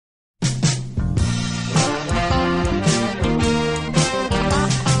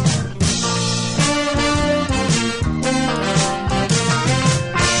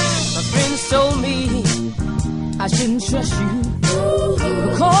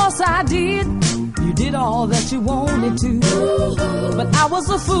I did. You did all that you wanted to. But I was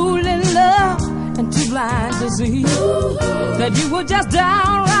a fool in love and too blind to see that you were just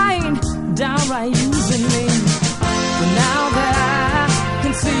downright using me. But now that I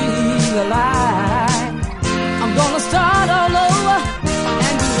can see the light, I'm gonna start all over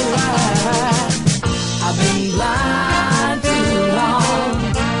and do it right. I've been blind too long.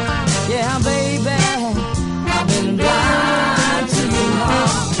 Yeah, baby, I've been blind too long.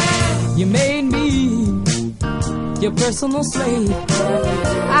 You made me your personal slave.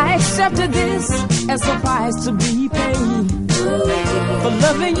 I accepted this as a price to be paid. For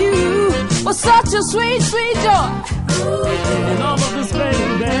loving you was such a sweet, sweet joy. And all of this,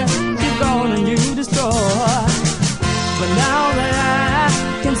 baby, you're gone and you destroy. But now that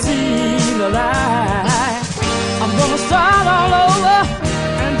I can see the light, I'm gonna start all over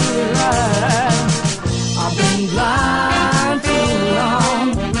and do it right. I've been blind too long.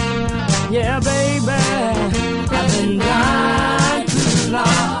 Yeah, baby, I've been blind too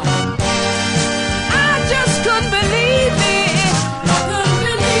long. I just couldn't believe it. I couldn't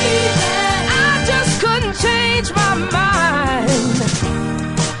believe it. I just couldn't change my mind.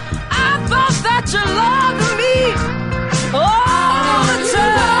 I thought that you loved me all the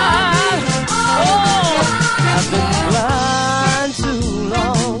time. Oh, I've been blind too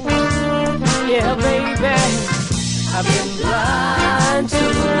long. Yeah, baby, I've been blind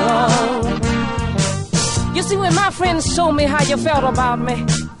too long. You see, when my friends told me how you felt about me,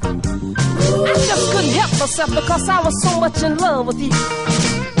 I just couldn't help myself because I was so much in love with you.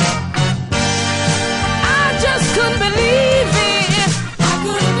 I just couldn't believe it. I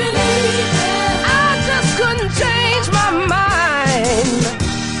couldn't believe it. I just couldn't change my mind.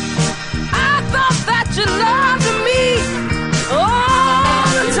 I thought that you loved me all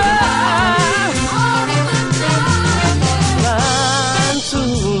the time. Blind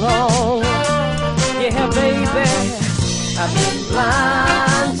too long. Yeah, baby, I've been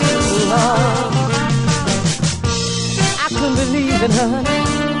blind too long. I couldn't believe it, honey.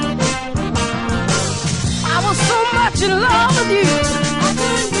 I was so much in love with you. I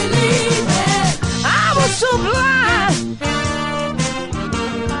couldn't believe it. I was so blind.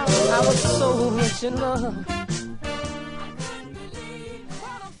 I was so much in love.